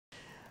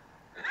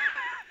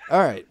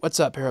Alright, what's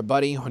up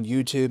everybody on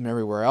YouTube and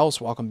everywhere else?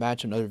 Welcome back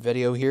to another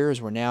video here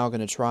as we're now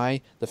going to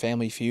try the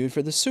Family Feud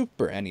for the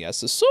Super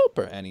NES. The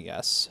Super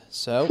NES.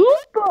 So,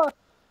 Super!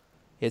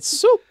 it's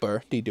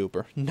super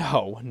de-duper.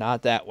 No,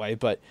 not that way,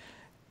 but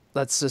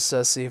let's just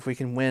see if we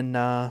can win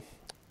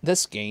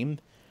this game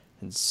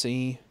and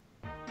see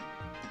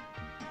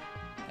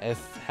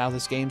how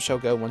this game shall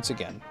go once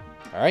again.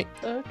 Alright?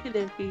 Okie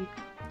dokie.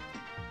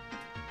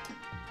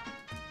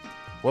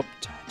 Whoop,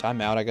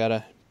 time out. I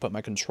gotta put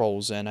my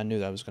controls in. I knew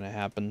that was going to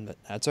happen, but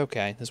that's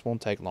okay. This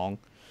won't take long.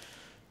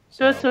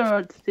 So, That's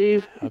alright,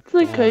 Steve. up, It's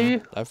okay.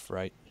 down, left,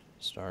 right,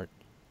 start.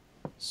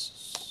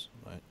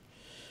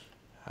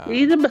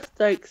 Easy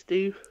mistake,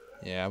 Steve.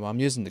 Yeah, well, I'm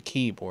using the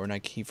keyboard, and I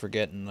keep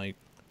forgetting, like,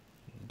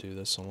 to do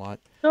this a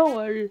lot. No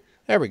worries.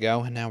 There we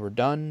go, and now we're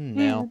done.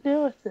 Now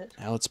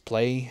let's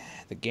play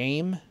the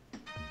game.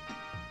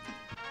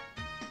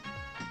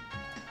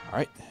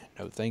 Alright,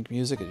 no theme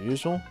music as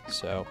usual.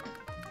 So,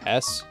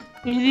 S,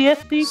 Easy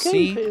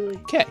C,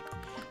 SDK, K.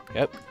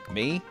 Yep,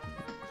 me,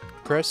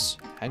 Chris,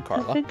 and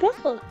Carla.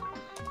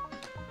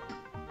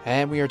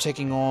 And we are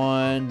taking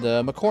on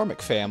the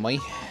McCormick family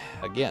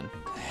again.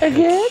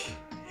 Again?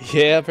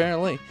 Yeah,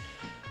 apparently.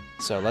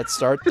 So let's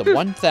start the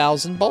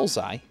 1000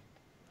 bullseye.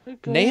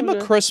 Name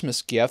a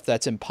Christmas gift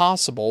that's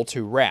impossible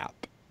to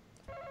wrap.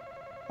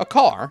 A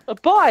car. A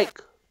bike.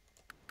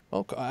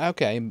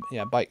 Okay,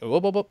 yeah, bike.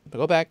 Whoop, whoop, whoop.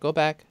 Go back, go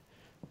back.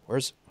 How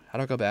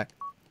do I go back?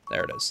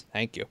 There it is.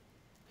 Thank you.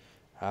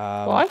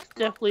 Bike's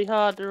definitely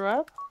hard to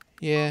wrap.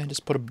 Yeah,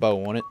 just put a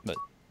bow on it, but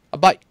a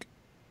bike.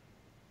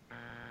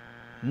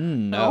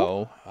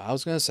 No, I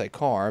was gonna say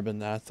car, but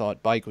then I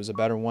thought bike was a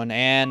better one,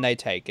 and they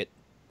take it.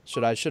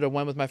 Should have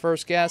went with my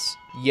first guess?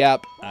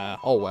 Yep.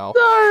 Oh well.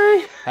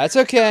 Sorry. That's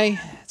okay.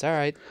 It's all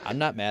right. I'm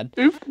not mad.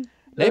 Oops.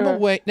 Name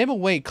a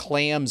way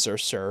clams are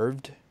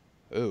served.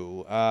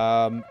 Ooh,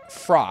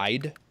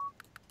 fried.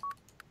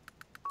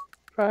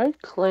 Fried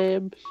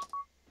clams.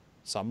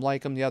 Some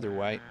like them the other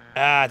way.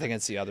 I think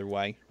it's the other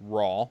way.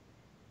 Raw.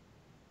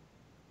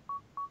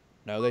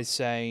 No, they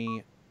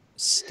say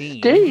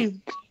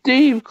steamed.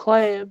 Steve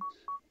clams.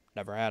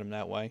 Never had them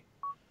that way.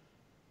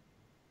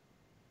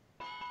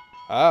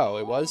 Oh,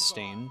 it was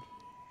steamed.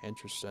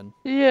 Interesting.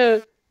 Yeah.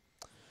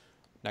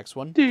 Next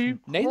one. Steve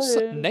Name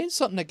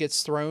something that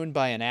gets thrown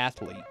by an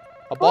athlete.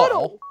 A ball.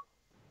 Bottle.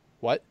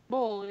 What?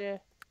 Ball, yeah.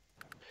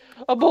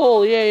 A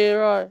ball, yeah,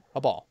 you're right.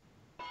 A ball.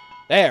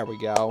 There we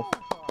go.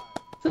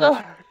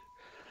 Sorry.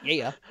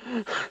 Yeah.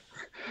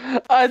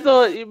 I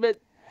thought you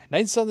meant...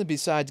 Name something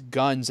besides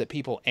guns that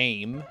people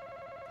aim.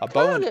 A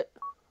bow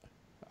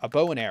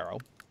and arrow.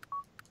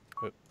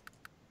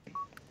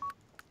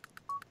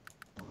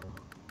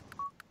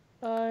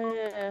 Oh,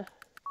 yeah.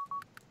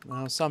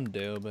 Well, some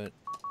do, but...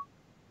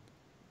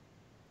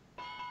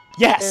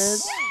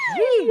 Yes!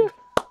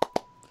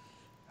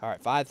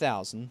 Alright,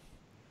 5,000.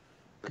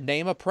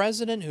 Name a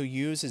president who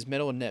used his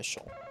middle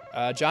initial.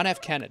 John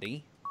F.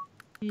 Kennedy.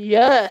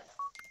 Yes.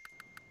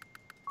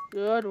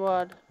 Good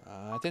one.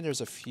 I think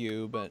there's a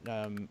few, but,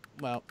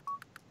 well,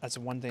 that's the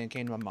one thing that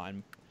came to my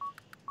mind.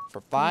 For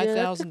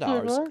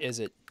 $5,000, is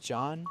it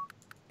John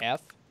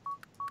F.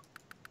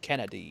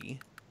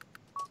 Kennedy?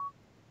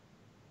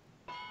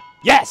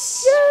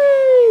 Yes!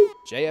 Yay!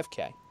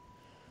 JFK.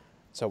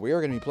 So we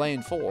are going to be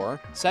playing for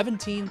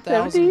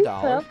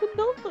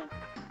 $17,000.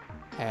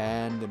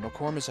 And the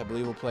McCormick, I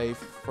believe, will play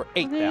for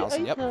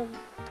 $8,000. Yep.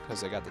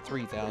 Because they got the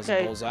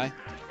 3,000 bullseye.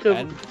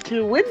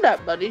 To win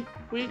that money,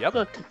 we've got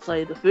to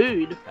play the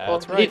food.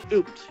 That's right.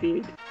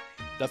 Feud.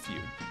 The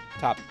feud.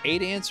 Top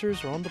 8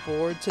 answers are on the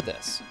board to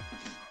this.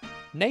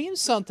 Name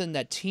something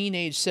that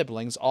teenage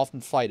siblings often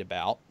fight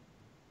about.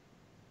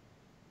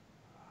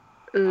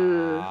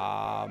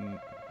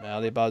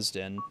 Well, they buzzed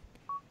in.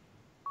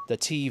 The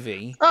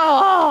TV.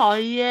 Oh,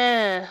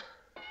 yeah.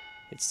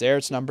 It's there.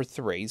 It's number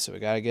 3, so we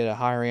gotta get a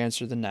higher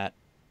answer than that.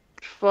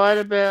 Fight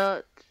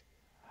about...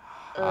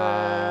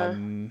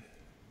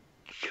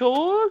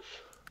 chores?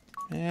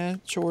 Yeah,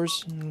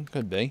 chores.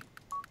 Could be.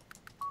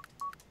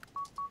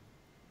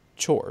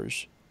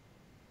 Chores.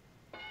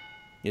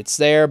 It's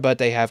there, but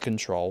they have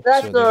control.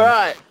 That's so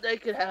alright. They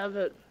can have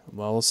it.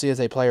 Well, we'll see if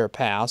they play or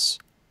pass.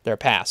 They're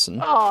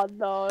passing. Oh,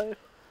 no.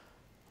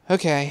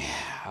 Okay.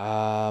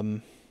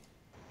 What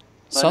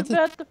Something...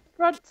 about the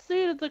front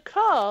seat of the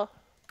car?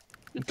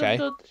 Okay.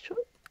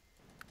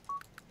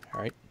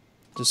 Alright.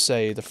 Just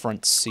say the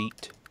front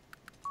seat.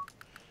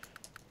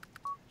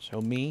 So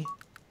me.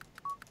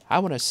 I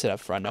want to sit up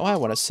front. No, I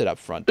want to sit up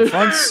front. The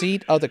front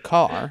seat of the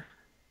car.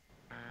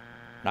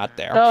 Not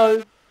there.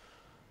 No.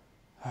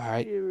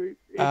 Alright.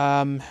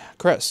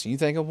 Chris, you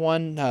think of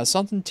one?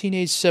 Something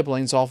teenage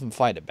siblings often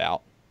fight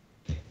about.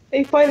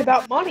 They fight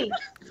about money.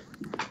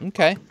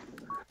 Okay.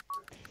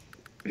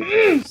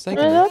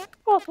 That's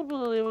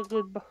possibly a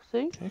good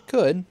thing. It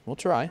could. We'll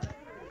try.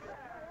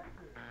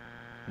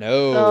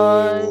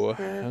 No.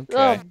 Okay.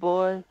 Oh,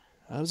 boy.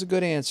 That was a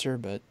good answer,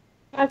 but...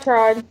 I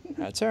tried.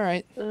 That's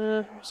alright.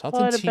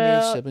 Something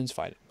teenage siblings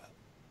fight about.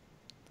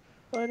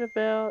 Fight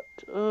about...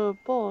 oh,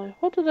 boy.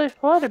 What do they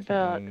fight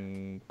about?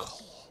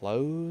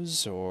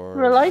 clothes or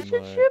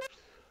Relationships?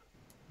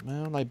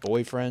 Well, like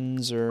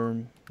boyfriends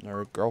or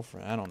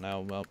girlfriend. I don't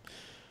know. Well,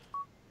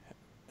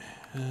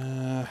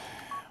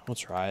 we'll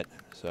try it.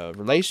 So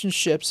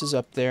relationships is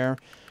up there.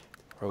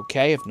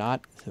 Okay, if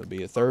not, it'll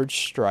be a third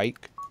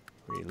strike.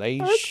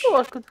 That's all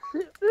I could see.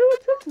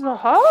 This is a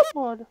hard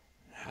one.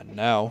 I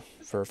know.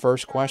 For a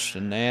first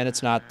question, and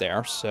it's not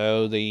there.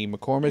 So the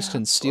McCormick's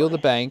can steal the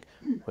bank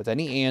with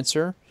any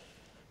answer.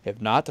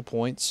 If not, the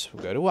points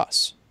will go to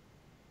us.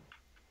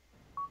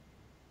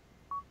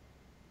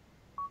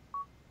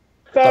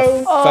 Phone.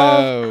 The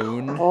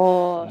phone.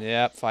 Oh.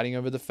 Yep, fighting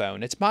over the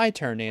phone. It's my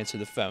turn to answer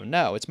the phone.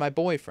 No, it's my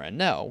boyfriend.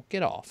 No,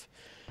 get off.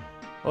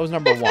 What was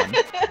number 1?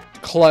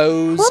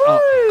 Clothes,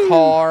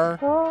 car,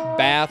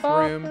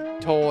 bathroom,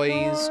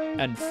 toys,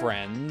 and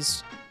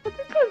friends. I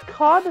think I was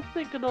kind of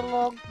thinking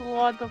along the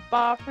lines of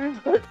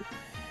bathroom, but...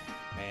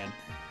 Man.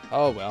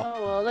 Oh, well.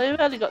 Oh, well, they've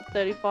only got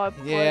 35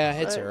 points. Yeah,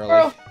 it's so.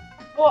 early.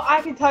 Well,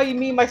 I can tell you,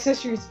 me and my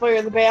sister used to play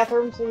in the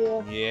bathroom,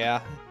 so yeah.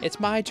 Yeah. It's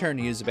my turn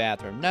to use the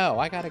bathroom. No,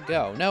 I gotta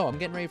go. No, I'm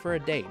getting ready for a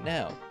date.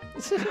 No.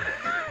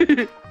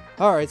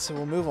 Alright, so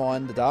we'll move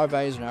on. The dollar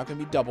values are now going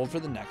to be doubled for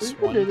the next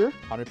one.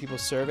 100 people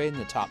surveyed,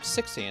 and the top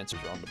 6 answers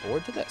are on the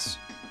board to this.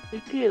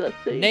 Okay, let's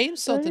see. Name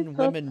something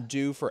women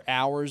do for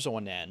hours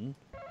on end.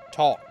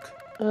 Talk.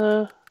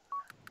 Or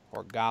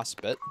Or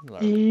gossip.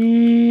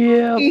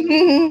 yeah.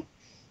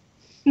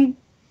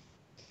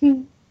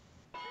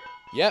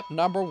 Yep,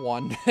 number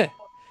 1.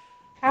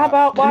 How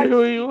about watching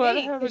You wanna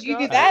TV? have a 'Cause you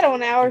go? do that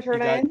on hours or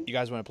none. You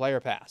guys want to play or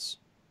pass?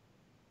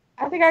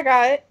 I think I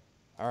got it.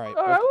 Alright,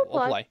 All right, we'll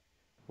we'll play.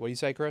 What do you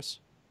say, Chris?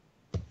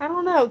 I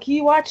don't know. Can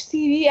you watch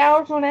TV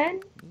hours on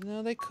end?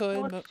 No, they could,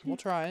 Watch but we'll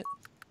try it.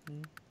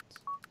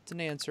 It's an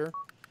answer.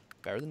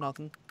 Better than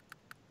nothing.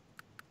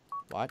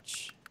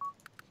 Watch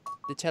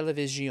the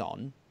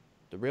television.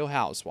 The Real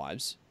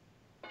Housewives.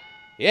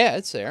 Yeah,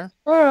 it's there.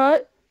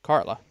 Alright.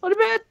 Carla.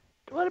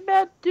 What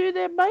about do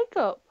their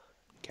makeup?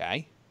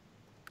 Okay.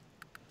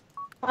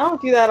 I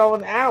don't do that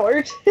on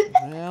hours.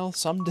 Well,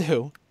 some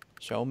do.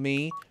 Show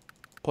me.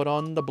 Put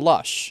on the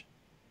blush.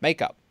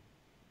 Makeup.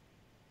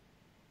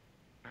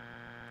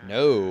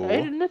 No. I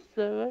didn't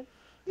necessarily.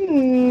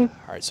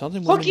 Alright,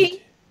 something Cooking.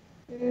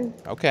 women...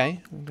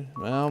 Okay.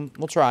 Well,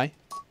 we'll try.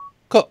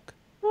 Cook.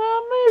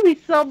 Well, maybe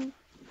some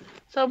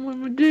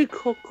women do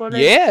cook on it.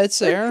 Yeah, it's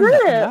there.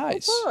 It's there.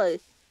 Nice. Why?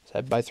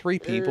 Said by 3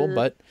 people,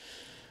 but...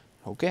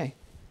 Okay.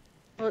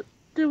 What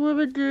do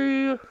women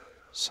do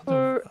Something,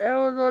 for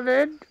hours on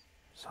end?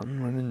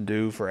 something women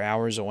do for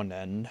hours on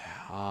end.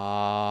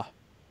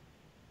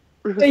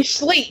 They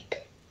sleep.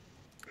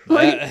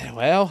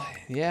 Well,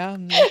 yeah.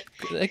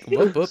 They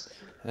could,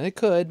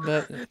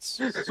 but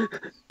it's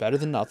better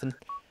than nothing.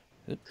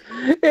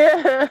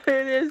 Yeah, it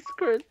is,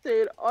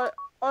 Christine.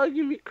 I'll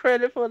give you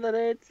credit for that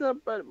answer,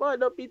 but it might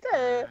not be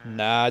there.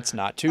 Nah, it's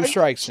not. 2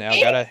 strikes now.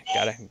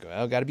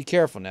 Gotta be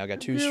careful now.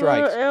 Got 2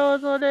 strikes.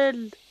 Hours on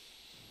end.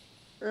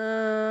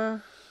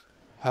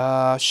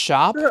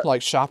 Shop?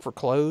 Like shop for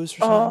clothes or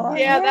something?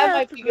 Yeah, that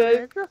might that's be a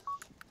good good. answer.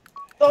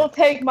 Don't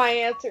take my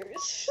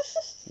answers.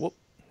 Whoop.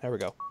 There we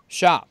go.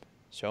 Shop.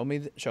 Show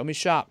me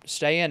shop.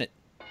 Stay in it.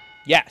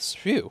 Yes.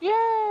 Phew.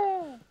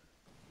 Yeah.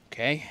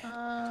 Okay.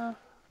 I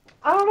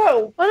don't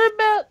know. What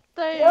about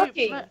they?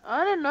 Working.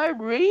 I don't know.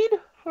 Read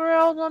for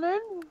hours on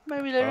end.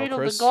 Maybe they Well, read all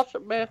Chris- the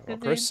gossip Well,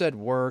 magazines. Chris said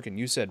work and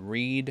you said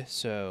read,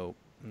 so...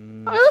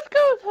 Oh, let's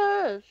go with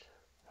hers.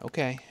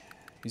 Okay.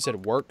 You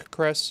said work,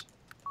 Chris?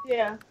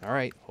 Yeah.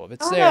 Alright. Well, if I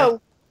it's don't there...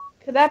 know.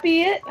 Could that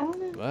be it? I don't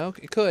know. Well,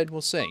 it could.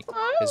 We'll see.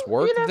 Well, Is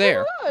work you never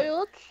there? know.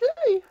 Let's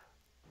see.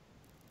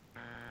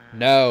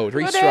 No.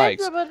 3 Good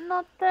strikes. answer, but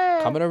not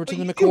there. Coming over to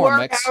the You do work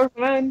McCormick's. hours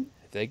on end.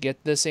 If they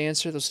get this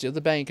answer, they'll steal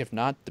the bank. If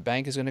not, the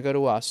bank is going to go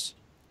to us.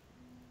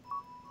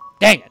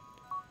 Dang it.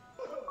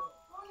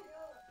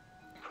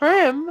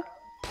 Prim.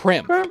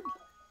 Primp. Prim.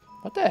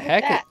 What the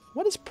heck? that?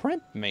 What does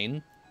primp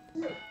mean?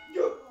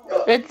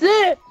 It's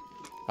it.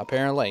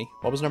 Apparently.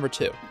 What was number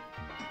 2?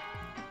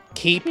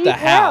 Keep Keep the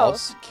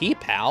house. house.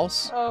 Keep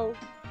house? Oh.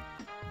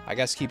 I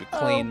guess keep it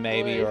clean, Oh,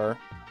 maybe, boy. or...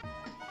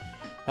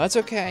 That's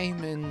okay. I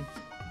mean,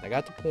 I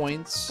got the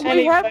points. We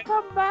Anyway. have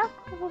come back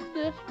from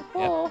this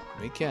before.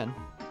 We can.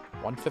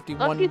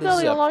 151 Lucky it's to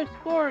only a zip. low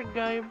scoring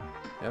game.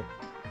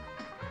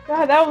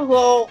 God, that was a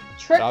little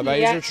tricky. Top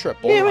values are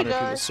triple. Here we 100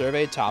 people go.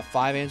 surveyed. Top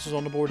 5 answers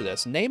on the board of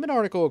this. Name an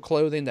article of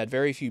clothing that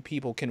very few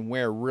people can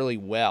wear really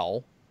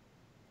well.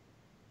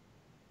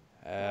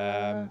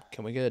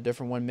 Can we get a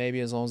different one maybe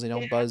as long as they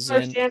don't buzz in?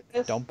 Understand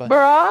this. Don't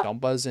Bruh.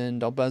 buzz in.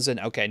 Don't buzz in.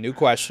 Okay, new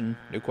question.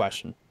 New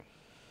question.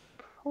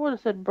 I would have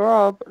said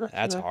bruh, but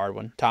That's a hard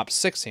one. Top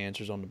 6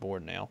 answers on the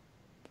board now.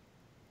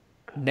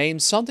 Name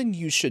something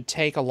you should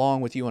take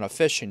along with you on a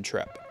fishing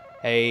trip.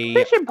 A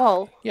fishing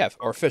pole. yeah,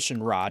 or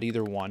fishing rod,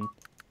 either one.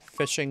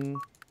 Fishing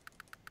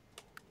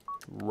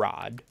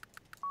rod.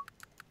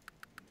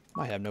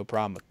 Might have no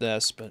problem with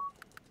this, but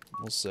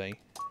we'll see.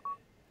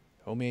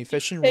 Show me a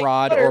fishing Take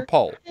rod or water.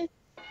 pole.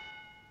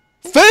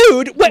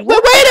 Food? Wait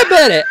a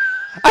minute!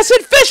 I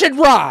said fishing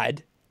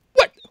rod!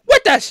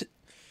 What the...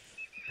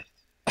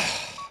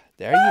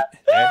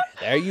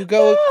 There you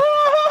go.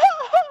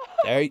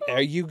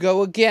 There you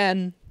go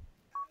again.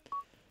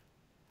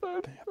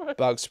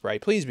 Bug spray,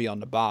 please be on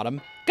the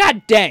bottom.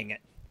 God dang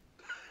it!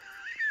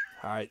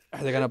 All right, are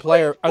they gonna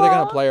play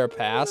or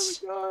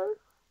pass?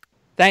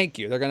 Thank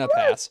you. They're gonna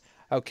pass.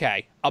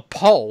 Okay, a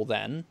poll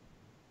then.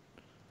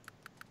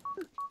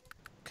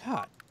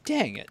 God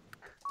dang it!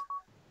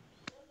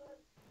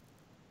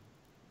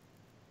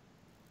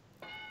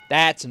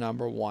 That's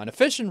number one. A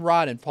fishing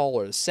rod and pole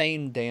are the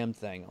same damn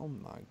thing. Oh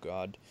my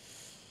god.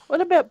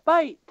 What about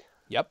bait?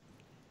 Yep,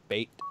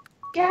 bait.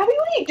 Gabby,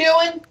 what are you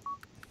doing?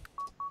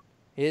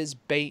 Is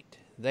bait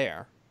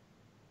there?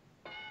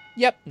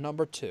 Yep,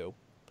 number two.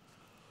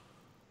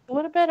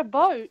 What about a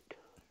boat?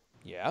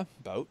 Yeah,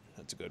 boat.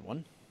 That's a good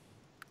one.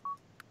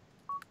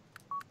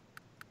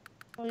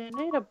 Well, you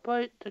need a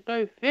boat to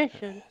go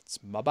fishing. It's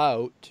my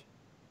boat.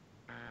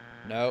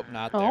 Nope,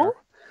 not Oh?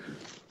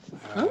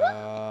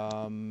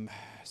 there.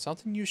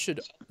 Something you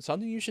should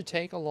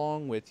take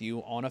along with you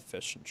on a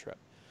fishing trip.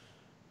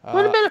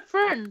 What about a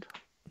friend?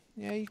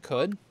 Yeah, you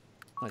could.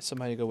 Like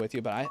somebody to go with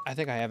you, but I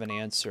think I have an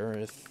answer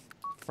if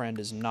friend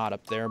is not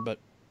up there, but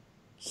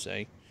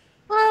see.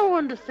 I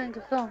wanted to think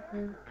of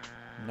something.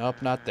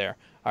 Nope, not there.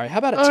 All right, how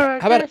about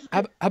Alright,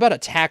 how about a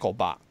tackle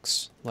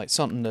box? Like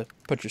something to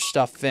put your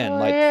stuff in, Oh,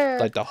 like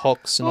yeah. the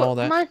hooks and all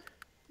that.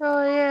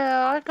 Oh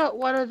yeah, I got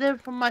one of them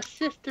from my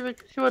sister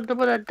because she wanted to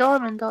put a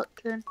diamond dots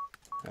in.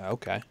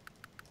 Okay.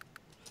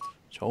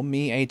 Show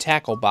me a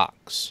tackle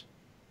box.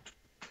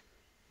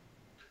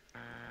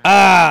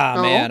 Ah,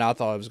 No. man, I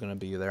thought it was going to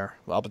be there.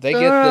 Well, but they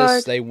get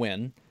this, they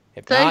win.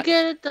 If They not,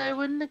 get it, they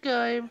win the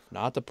game. if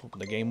not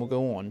the game will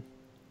go on.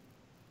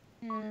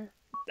 Yeah.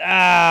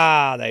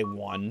 Ah, they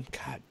won.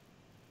 God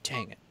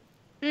dang it.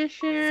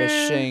 Fishing.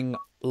 Fishing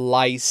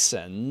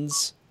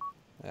license.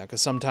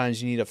 Because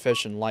sometimes you need a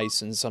fishing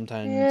license.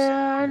 Sometimes.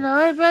 Yeah, I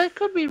know, but it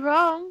could be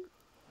wrong.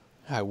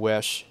 I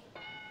wish.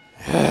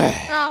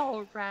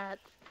 Oh, rat.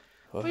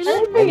 Well, We what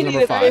didn't was make number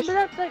it, five? but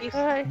that's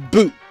okay.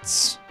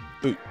 Boots.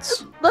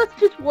 Boots. Let's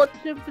just watch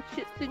them for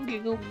shits and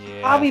giggles.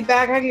 Yeah. I'll be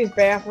back. I can use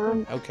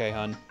bathroom. Okay,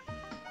 hun.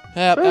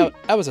 That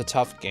was a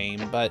tough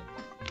game, but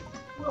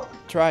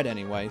tried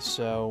anyway.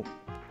 So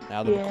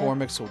now the Yeah.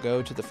 McCormicks will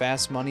go to the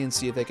fast money and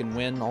see if they can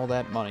win all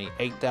that money,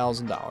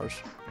 $8,000.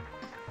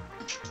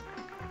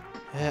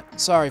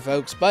 Sorry,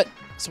 folks, but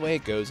it's the way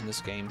it goes in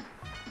this game.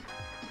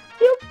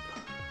 Yep.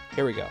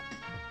 Here we go.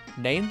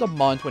 Name the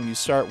month when you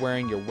start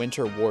wearing your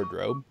winter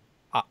wardrobe.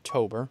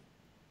 October.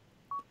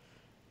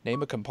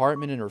 Name a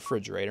compartment in a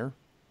refrigerator.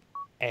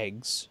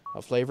 Eggs.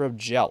 A flavor of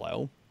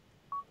Jell-O.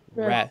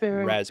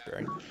 Raspberry.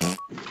 Raspberry.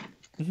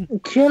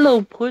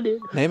 Jello pudding.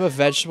 Name a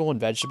vegetable and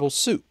vegetable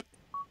soup.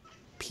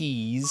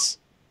 Peas.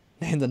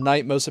 Name the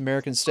night most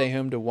Americans stay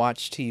home to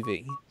watch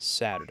TV.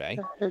 Saturday.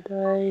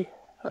 Saturday.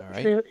 All Let's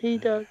right. see what he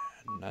does.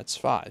 And that's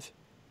 5.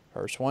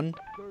 First one.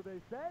 October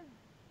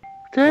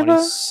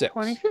 26.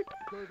 26.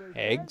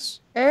 Eggs.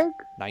 Egg.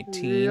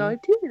 19.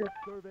 19.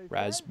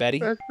 Raspberry.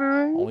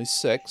 Raspberry. Only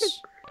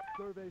 6.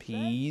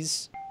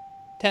 Peas.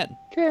 10.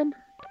 10.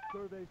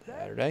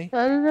 Saturday.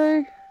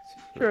 Saturday.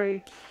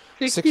 3.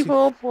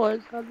 64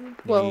 points.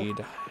 112. Need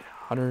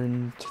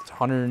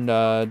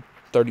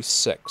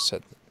 136.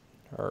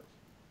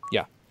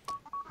 Yeah.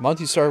 Month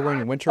you started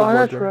wearing winter Oh,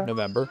 that's wardrobe. rough.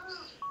 November.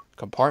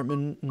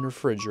 Compartment in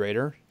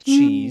refrigerator.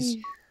 Cheese.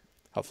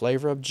 A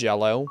flavor of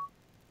Jell-O.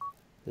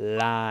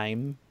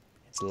 Lime.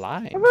 It's I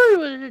lime. really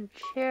wanted a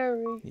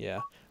cherry.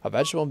 Yeah. A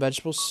vegetable and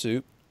vegetable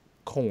soup.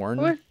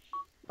 Corn.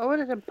 I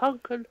wanted a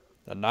pumpkin.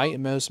 The night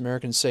most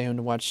Americans stay home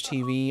to watch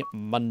TV.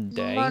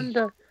 Monday.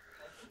 Monday.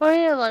 Oh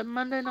yeah, like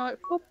Monday Night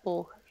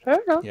Football. Fair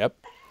enough. Yep.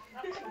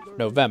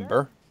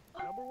 November.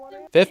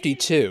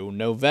 52.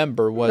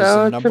 November was That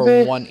the was number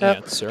best. one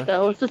answer. That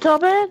was the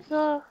top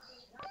answer.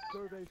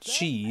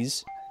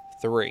 Cheese.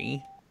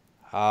 3.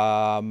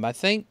 I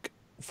think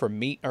for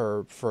meat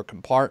or for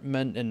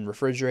compartment and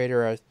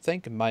refrigerator, I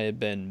think it might have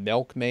been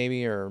milk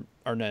maybe or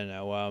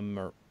no,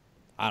 or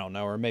I don't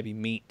know, or maybe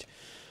meat.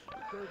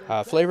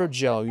 Flavor of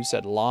Jell-O, you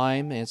said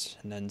lime, and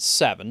then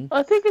 7.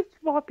 I think it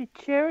might be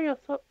cherry or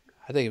something.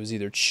 I think it was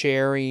either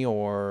cherry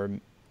or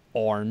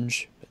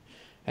orange.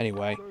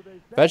 Anyway,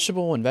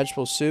 vegetable and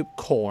vegetable soup,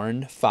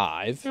 corn,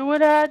 5. It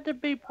would have had to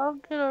be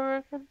pumpkin, I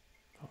reckon.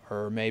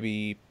 Or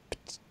maybe,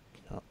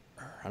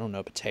 I don't know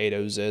what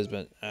potatoes is,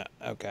 but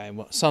okay,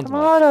 well, something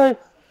like Tomato.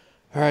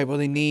 All right, well,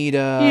 they need,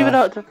 Even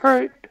though it's a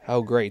fruit.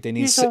 oh, great, they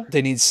need, You go.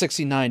 they need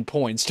 69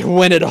 points to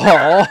win it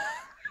all.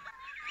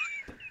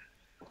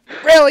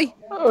 Really?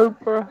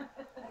 Oprah.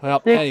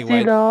 Well, anyway,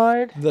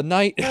 69. the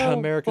night Oh,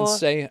 Americans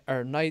boy.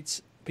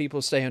 nights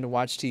people stay home to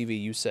watch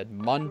TV, you said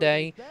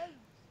Monday,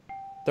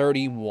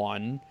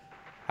 31.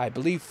 I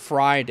believe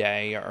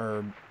Friday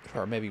or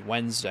maybe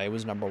Wednesday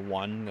was number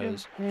 1.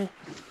 Because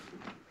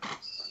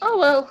Oh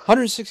well.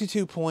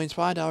 162 points,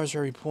 $5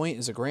 every point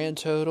is a grand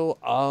total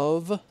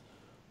of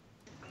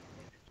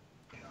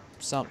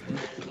something.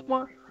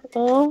 What?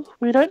 Oh,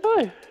 we don't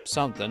know.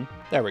 Something.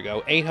 There we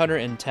go.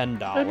 $810.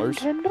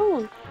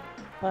 $110.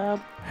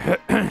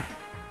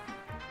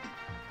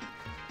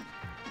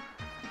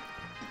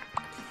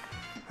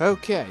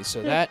 Okay,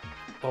 so that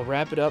will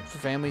wrap it up for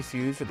Family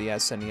Feud for the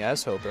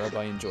SNES. Hope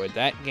everybody enjoyed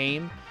that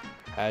game.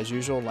 As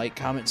usual, like,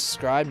 comment,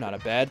 subscribe. Not a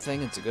bad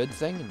thing, it's a good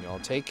thing. And you all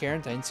take care,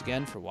 and thanks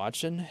again for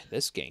watching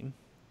this game.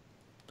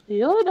 See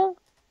you later.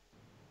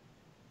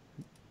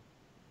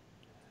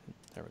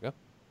 There we go.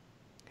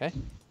 Okay.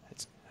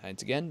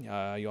 Thanks again.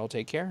 You all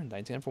take care, and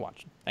thanks again for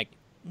watching. Thank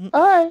you.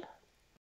 Bye.